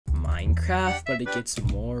Minecraft, but it gets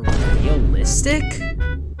more realistic?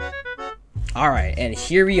 Alright, and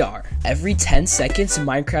here we are. Every 10 seconds,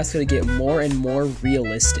 Minecraft's gonna get more and more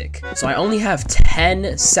realistic. So I only have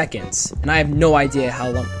 10 seconds, and I have no idea how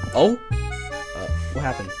long. Oh? What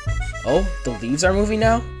happened? Oh, the leaves are moving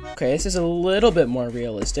now? Okay, this is a little bit more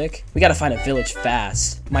realistic. We gotta find a village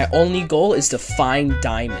fast. My only goal is to find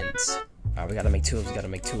diamonds. Alright, we gotta make tools,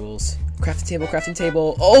 Crafting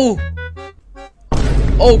table. Oh!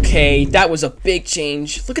 Okay, that was a big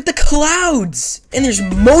change. Look at the clouds! And there's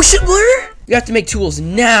motion blur? We have to make tools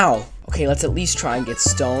now. Okay, let's at least try and get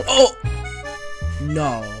stone. Oh!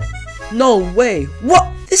 No. No way. What?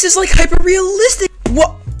 This is like hyper-realistic.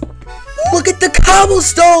 What? Look at the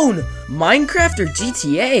cobblestone! Minecraft or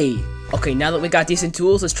GTA? Okay, now that we got decent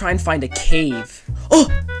tools, let's try and find a cave. Oh!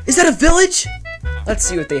 Is that a village? Let's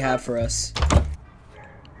see what they have for us.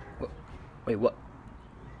 Wait, what?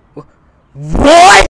 What?